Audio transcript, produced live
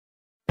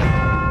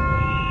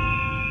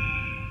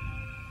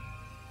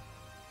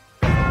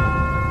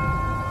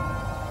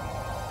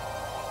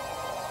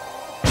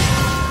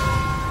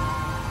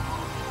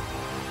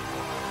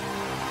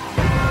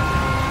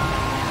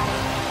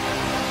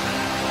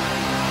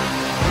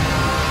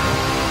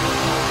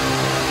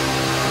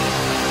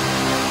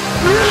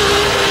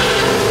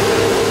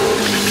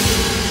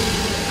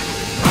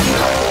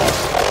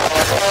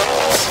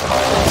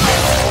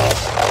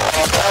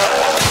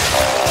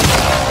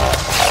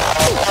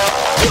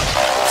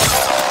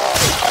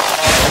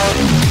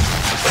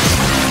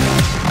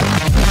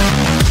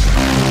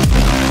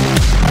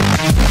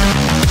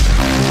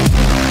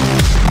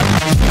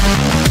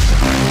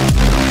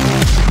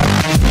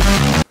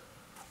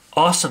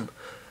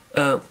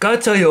Gotta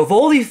tell you, of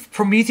all the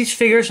Prometheus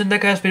figures that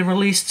Neca has been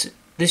released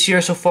this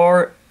year so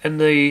far, and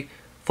the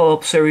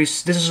follow-up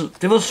series, this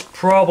was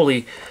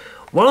probably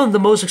one of the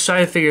most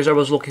exciting figures I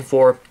was looking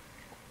for.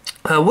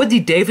 With the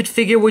David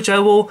figure, which I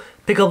will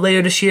pick up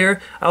later this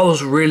year, I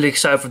was really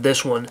excited for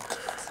this one.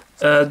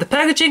 The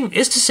packaging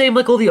is the same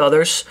like all the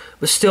others,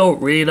 but still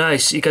really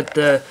nice. You got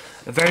a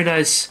very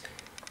nice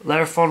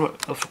leather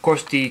front, of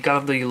course, the kind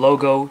of the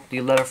logo,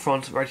 the leather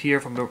front right here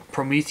from the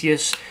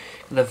Prometheus,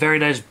 and a very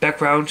nice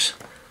background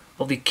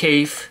of the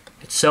cave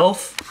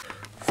itself.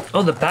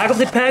 On the back of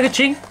the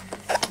packaging,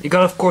 you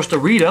got of course the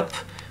read-up,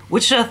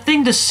 which is I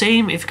think the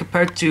same if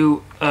compared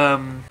to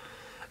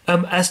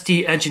as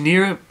the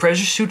engineer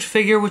pressure suit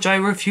figure, which I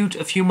reviewed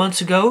a few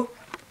months ago.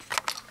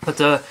 But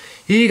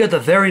here you got a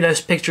very nice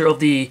picture of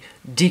the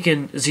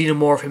Deacon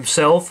Xenomorph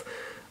himself,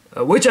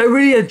 which I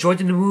really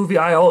enjoyed in the movie.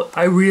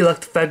 I really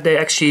liked the fact they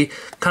actually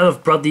kind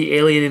of brought the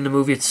alien in the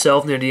movie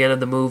itself near the end of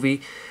the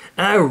movie,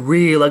 and I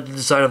really like the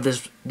design of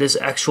this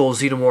actual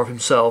Xenomorph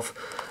himself.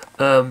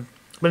 But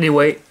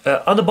anyway,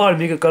 on the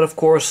bottom you got of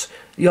course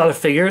the other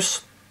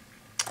figures.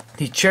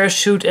 The chair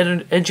suit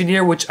and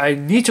engineer, which I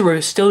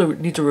still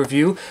need to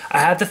review. I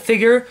have the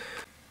figure,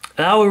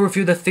 and I will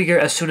review the figure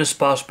as soon as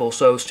possible,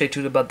 so stay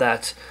tuned about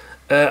that.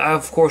 I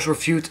of course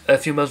reviewed a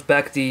few months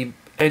back the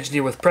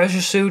engineer with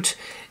pressure suit,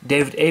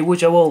 David A,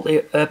 which I will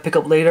pick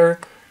up later,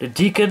 the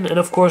Deacon, and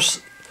of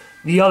course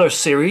the other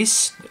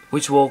series,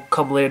 which will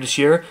come later this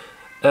year,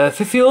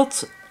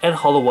 Fifield and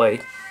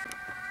Holloway.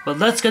 But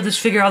let's get this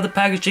figure out of the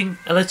packaging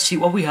and let's see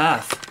what we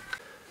have.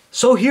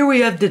 So here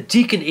we have the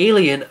Deacon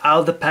alien out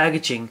of the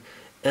packaging,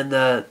 and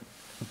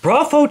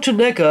bravo to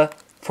Neca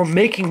for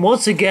making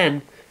once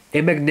again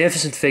a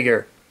magnificent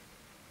figure.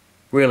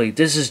 Really,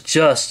 this is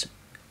just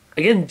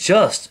an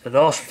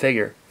awesome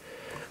figure.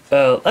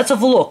 Let's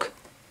have a look.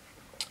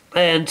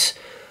 And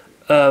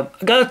I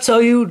gotta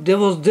tell you,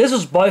 this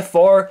was by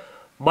far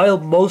my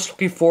most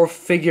looking for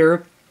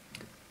figure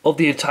of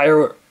the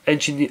entire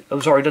engineer.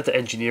 I'm sorry, not the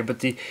engineer, but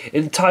the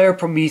entire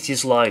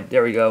Prometheus line.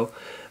 There we go.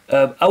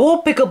 I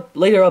will pick up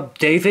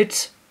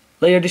David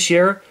later this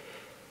year.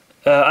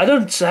 I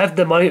don't have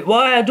the money. Well,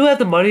 I do have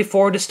the money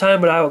for it this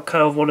time, but I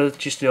kind of want to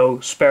just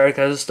spare it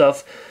kind of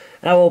stuff.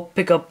 And I will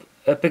pick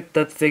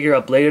that figure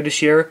up later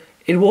this year.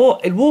 It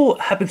will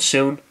happen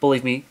soon,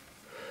 believe me.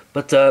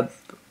 But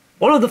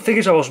one of the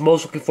figures I was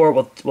most looking for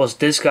was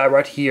this guy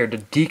right here, the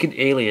Deacon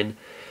alien.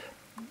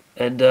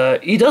 And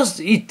he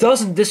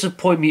doesn't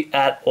disappoint me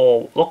at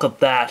all. Look at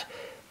that.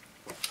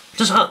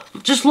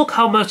 Just look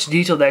how much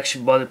detail they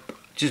actually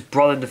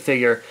brought in the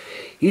figure.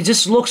 He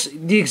just looks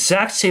the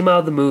exact same out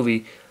of the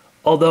movie,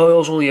 although it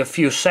was only a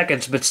few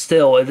seconds. But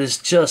still, it is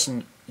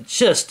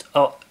just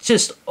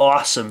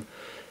awesome.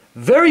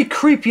 Very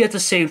creepy at the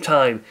same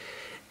time.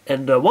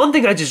 And one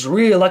thing I just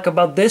really like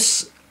about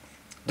this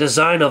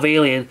design of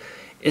alien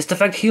is the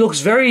fact he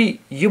looks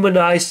very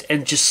humanized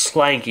and just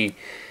slanky.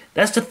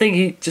 That's the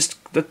thing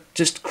that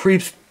just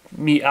creeps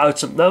me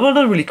out. Well,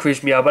 not really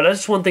creeps me out, but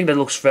that's one thing that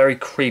looks very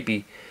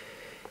creepy.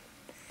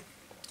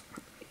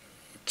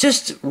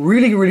 Just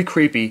really, really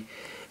creepy.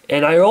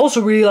 And I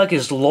also really like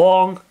his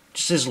long,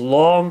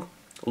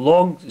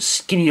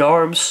 skinny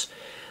arms,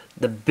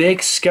 the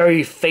big,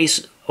 scary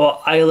face,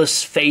 well,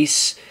 eyeless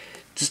face,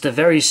 just a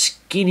very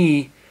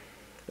skinny,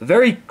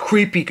 very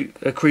creepy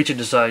creature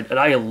design, and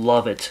I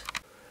love it.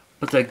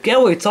 But the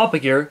getaway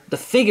topic here, the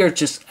figure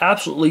just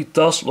absolutely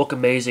does look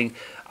amazing.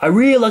 I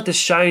really like the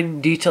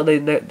shine detail they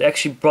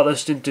actually brought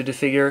us into the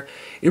figure.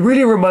 It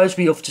really reminds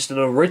me of just an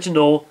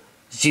original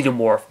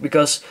Xenomorph,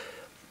 because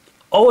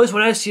always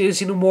when I see a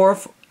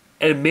Xenomorph,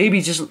 and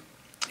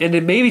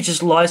it maybe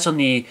just lies on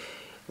the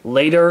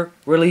later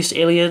released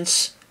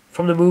aliens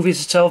from the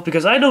movies itself,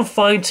 because I don't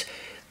find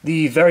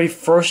the very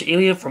first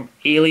alien from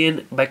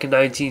Alien back in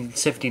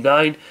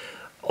 1979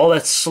 all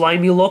that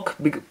slimy look,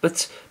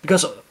 but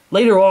because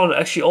later on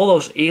actually all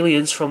those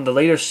aliens from the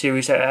later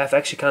series have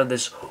actually kind of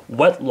this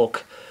wet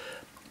look,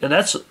 and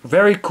that's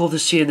very cool to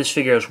see in this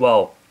figure as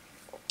well.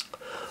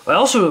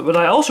 What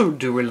I also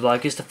do really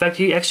like is the fact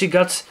he actually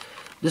got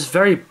this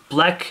very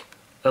black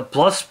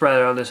blood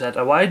spreader on his head.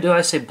 And why do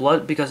I say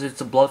blood? Because it's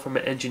the blood from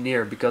an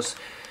engineer. Because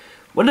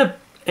when the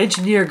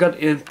engineer got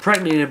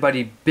impregnated by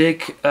the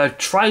big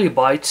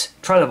trilobite,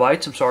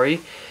 I'm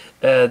sorry,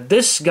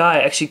 this guy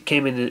actually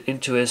came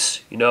into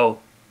his,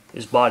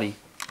 his body.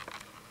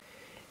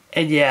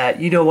 And yeah,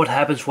 you know what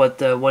happens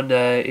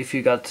if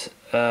you got,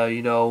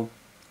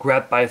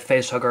 grabbed by a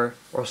facehugger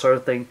or sort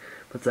of thing.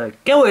 But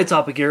get away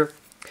topic here.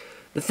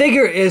 The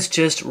figure is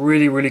just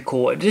really, really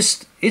cool. It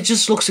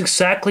just looks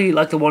exactly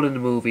like the one in the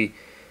movie.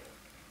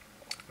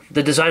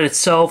 The design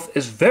itself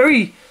is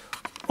very,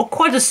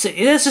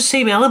 it has the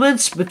same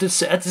elements, but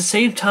it's at the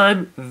same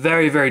time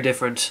very, very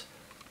different.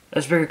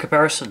 That's a bigger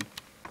comparison.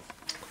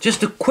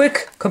 Just a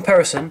quick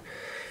comparison.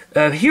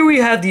 Here we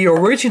have the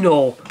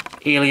original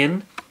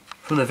Alien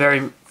from the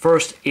very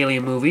first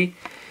Alien movie.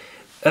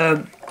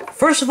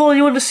 First of all,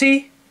 you want to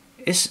see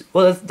is,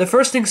 well, the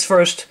first things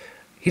first.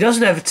 He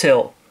doesn't have a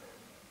tail.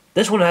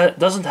 This one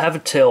doesn't have a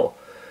tail.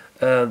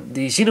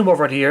 the xenomorph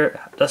right here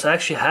does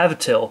actually have a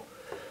tail.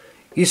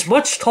 He's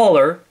much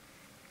taller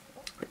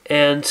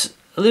and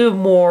a little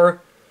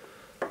more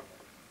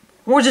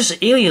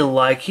just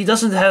alien-like. He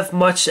doesn't have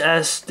much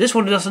as this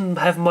one doesn't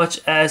have much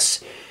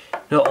as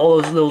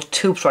all those little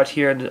tubes right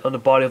here on the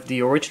body of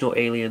the original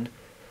alien.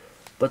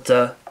 But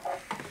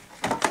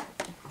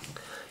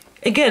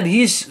again,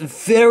 he's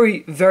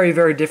very, very,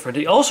 very different.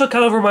 He also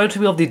kind of reminds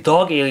me of the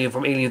dog alien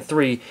from Alien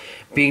 3,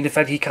 being the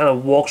fact he kind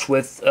of walks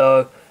with,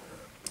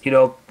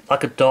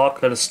 like a dog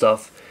kind of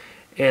stuff.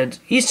 And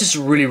he's just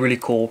really, really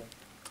cool.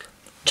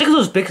 Check out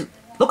those big,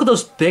 look at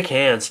those big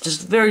hands.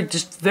 Just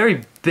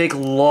very big,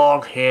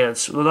 long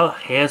hands. Well,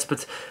 not hands,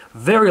 but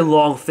very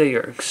long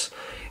fingers.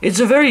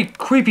 It's a very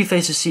creepy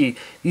face to see.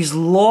 These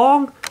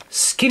long,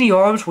 skinny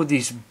arms with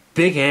these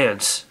big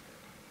hands.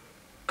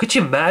 Could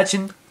you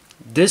imagine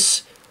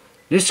this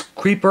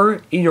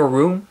creeper in your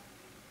room?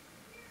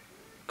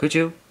 Could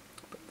you?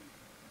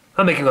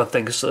 I'm making up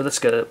things, so let's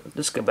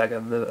get back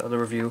on the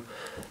review.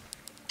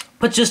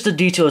 But just the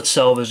detail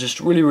itself is just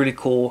really, really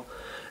cool.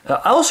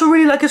 I also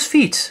really like his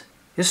feet.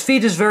 His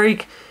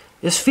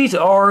feet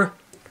are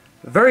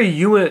very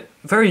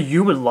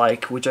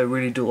human-like, which I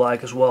really do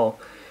like as well.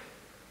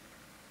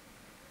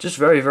 Just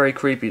very, very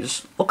creepy.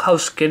 Just look how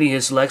skinny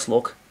his legs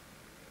look.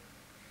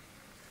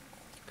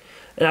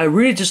 And I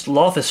really just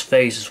love his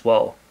face as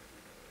well.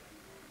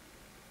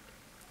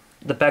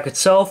 The back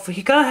itself,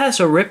 he kind of has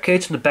a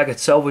ribcage on the back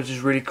itself, which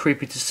is really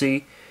creepy to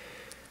see.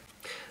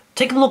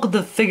 Taking a look at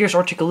the figure's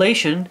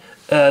articulation,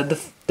 the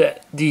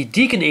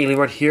Deacon alien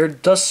right here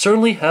does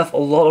certainly have a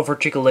lot of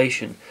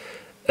articulation.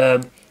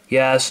 He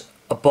has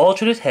a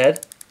ball-jointed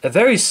head, a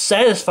very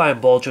satisfying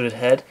ball-jointed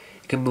head.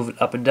 You can move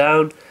it up and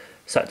down,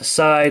 side to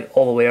side,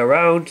 all the way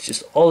around,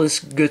 just all this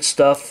good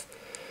stuff.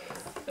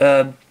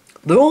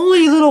 The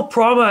only little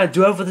problem I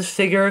do have with this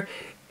figure,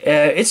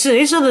 it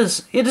is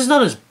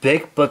not as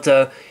big, but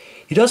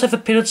he does have a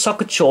pin and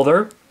socket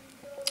shoulder.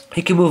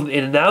 He can move him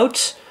in and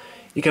out.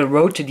 You can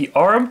rotate the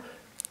arm,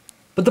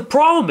 but the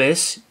problem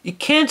is you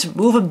can't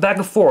move him back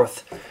and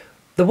forth.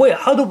 The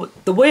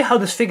way how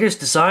this figure is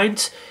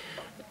designed,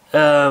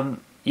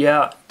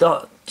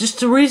 just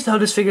the reason how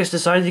this figure is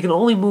designed, you can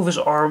only move his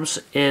arms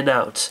in and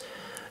out.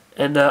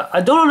 And I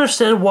don't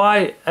understand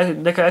why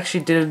Neca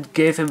actually didn't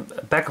give him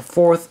back and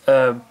forth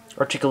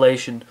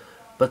articulation,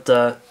 but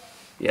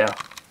yeah.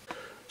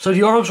 So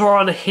the arms are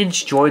on a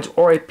hinge joint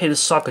or a pin and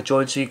socket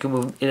joint, so you can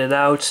move them in and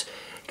out.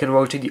 You can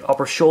rotate the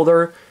upper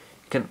shoulder.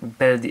 You can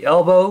bend the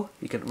elbow,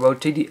 you can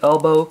rotate the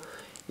elbow,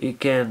 you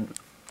can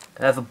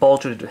have a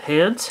ball-jointed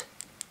hand.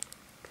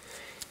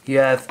 You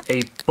have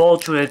a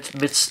ball-jointed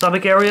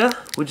mid-stomach area,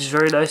 which is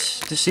very nice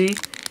to see.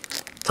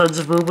 Tons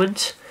of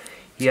movement.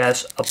 He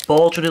has a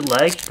ball-jointed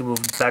leg, you can move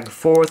it back and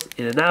forth,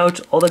 in and out,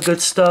 all that good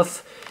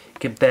stuff. You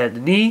can bend the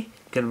knee,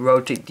 you can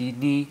rotate the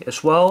knee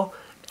as well.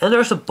 And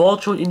there's a ball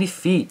joint in the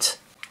feet.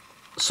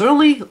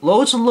 Certainly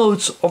loads and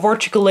loads of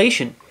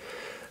articulation.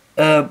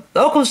 Now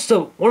comes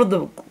to one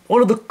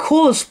of the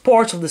coolest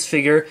parts of this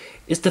figure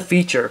is the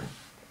feature.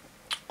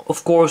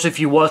 Of course, if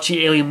you watch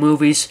the Alien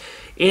movies,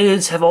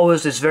 aliens have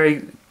always this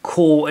very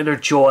cool inner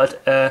jaw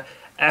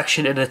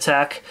action and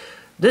attack.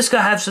 This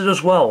guy has it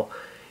as well.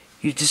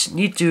 You just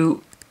need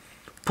to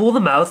pull the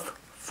mouth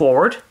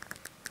forward,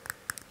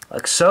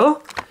 like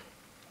so,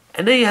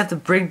 and then you have to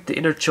bring the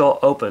inner jaw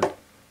open.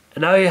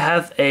 And now you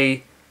have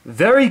a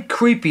very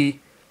creepy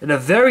and a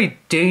very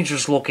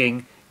dangerous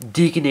looking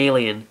Deacon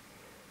alien.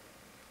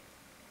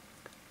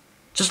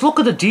 Just look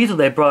at the detail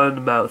they brought in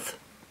the mouth.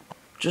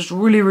 Just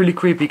really, really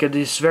creepy. You get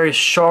these very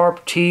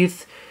sharp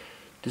teeth,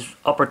 this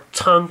upper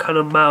tongue kind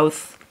of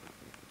mouth.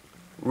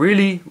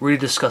 Really, really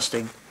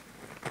disgusting.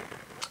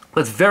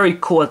 But very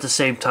cool at the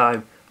same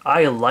time.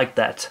 I like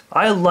that.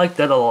 I like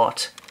that a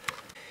lot.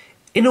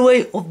 In the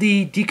way of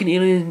the Deacon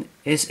alien,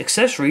 his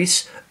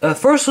accessories,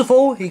 first of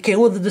all, he came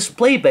with a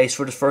display base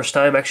for the first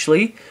time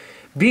actually.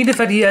 Being the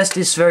fact he has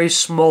this very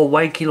small,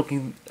 wanky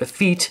looking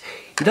feet,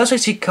 he does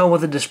actually come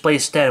with a display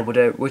stand,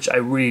 which I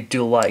really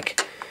do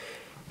like.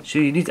 So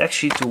you need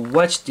actually to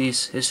wedge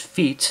his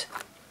feet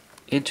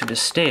into the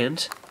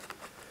stand,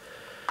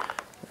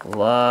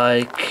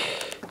 like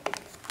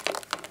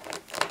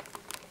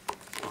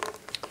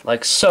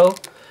so.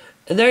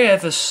 And there you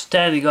have a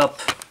standing up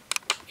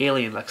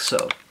alien, like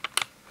so.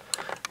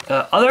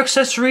 Other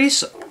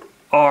accessories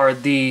are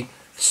the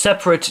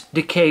separate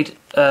decayed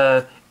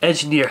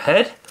engineer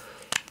head.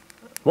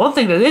 One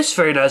thing that is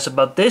very nice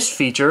about this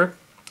feature,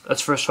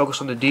 let's first focus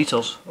on the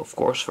details, of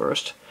course,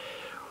 first.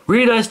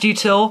 Really nice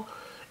detail.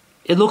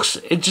 It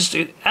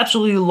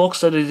absolutely looks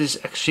that it is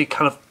actually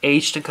kind of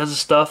aged and kinds of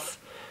stuff.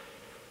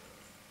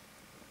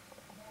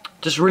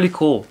 Just really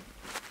cool.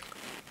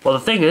 Well,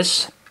 the thing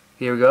is,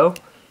 here we go.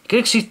 You can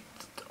actually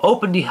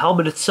open the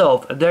helmet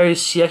itself, and there you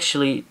see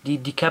actually the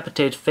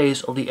decapitated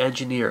face of the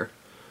engineer.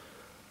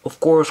 Of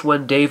course,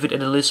 when David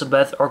and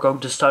Elizabeth are going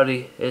to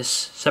study his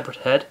separate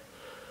head.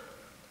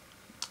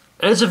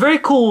 And it's a very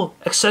cool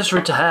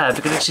accessory to have.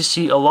 You can actually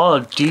see a lot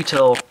of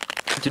detail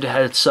into the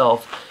head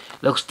itself.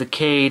 It looks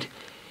decayed.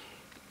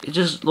 it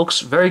just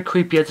looks very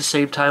creepy at the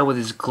same time with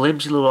his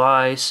glimpsy little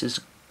eyes. It's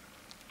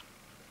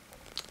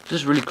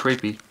just really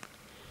creepy.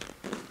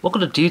 Look at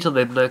the detail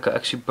that Neca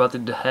actually brought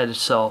in the head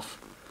itself.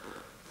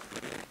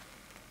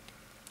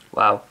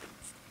 Wow.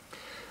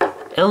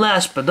 And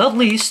last but not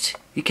least,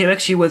 he came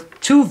actually with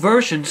 2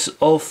 versions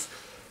of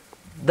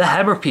the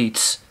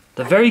Hammerpeats.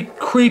 The very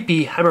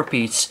creepy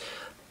Hammerpeats.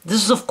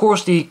 This is of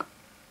course the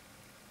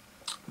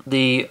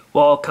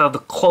well, kind of the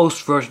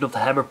closed version of the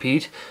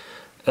Hammerpeat.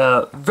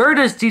 Very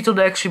nice detail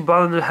they actually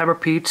brought in the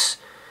Hammerpeats.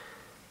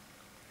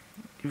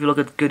 If you look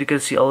at good, you can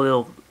see all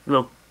the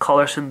little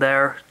colors in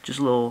there, just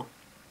little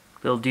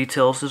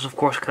details. This is of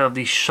course kind of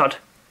the shot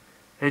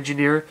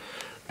engineer.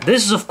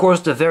 This is of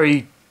course the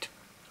very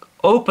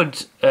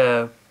opened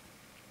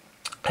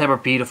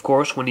Hammerpeat, of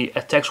course, when he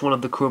attacks one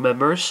of the crew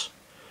members.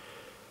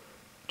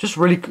 Just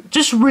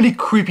really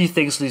creepy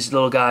things, these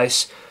little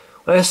guys.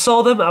 When I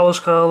saw them, I was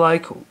kind of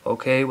like,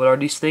 okay, what are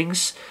these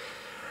things?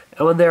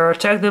 And when they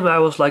attacked them, I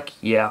was like,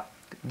 yeah,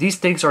 these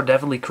things are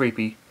definitely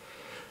creepy.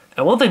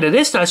 And one thing that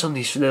is nice on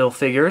these little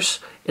figures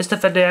is the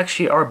fact they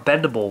actually are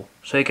bendable.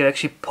 So you can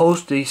actually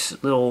pose these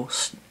little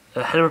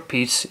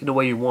Hammerpeats in the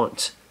way you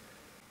want.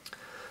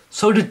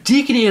 So the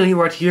Deacon alien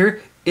right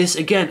here is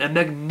again a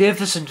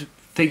magnificent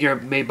figure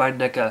made by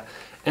Neca.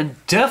 And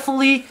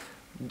definitely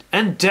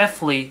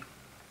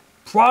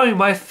probably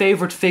my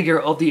favorite figure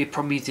of the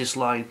Prometheus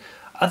line.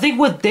 I think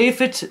with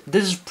David,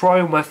 this is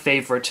probably my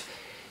favorite.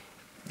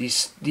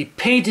 The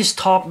paint is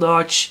top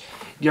notch,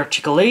 the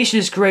articulation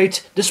is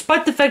great,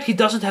 despite the fact he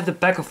doesn't have the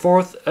back and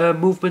forth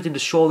movement in the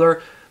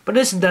shoulder, but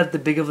isn't that the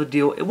big of a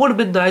deal. It would have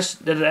been nice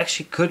that it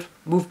actually could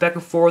move back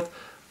and forth,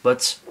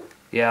 but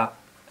yeah.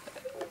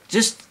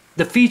 Just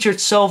the feature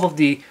itself of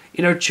the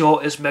inner jaw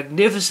is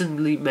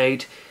magnificently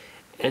made,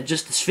 and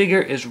just this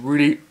figure is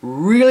really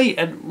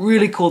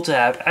cool to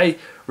have. I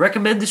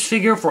recommend this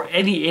figure for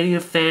any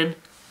Alien fan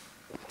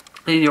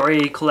in your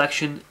Alien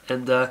collection,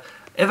 and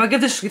if I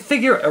give this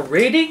figure a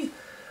rating,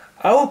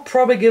 I will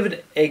probably give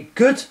it a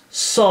good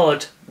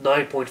solid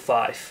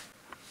 9.5.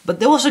 But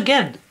that was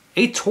again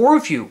a tour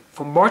review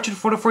from March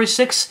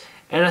 2046,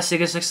 and I see you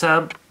guys next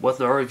time with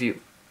another review.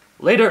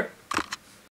 Later!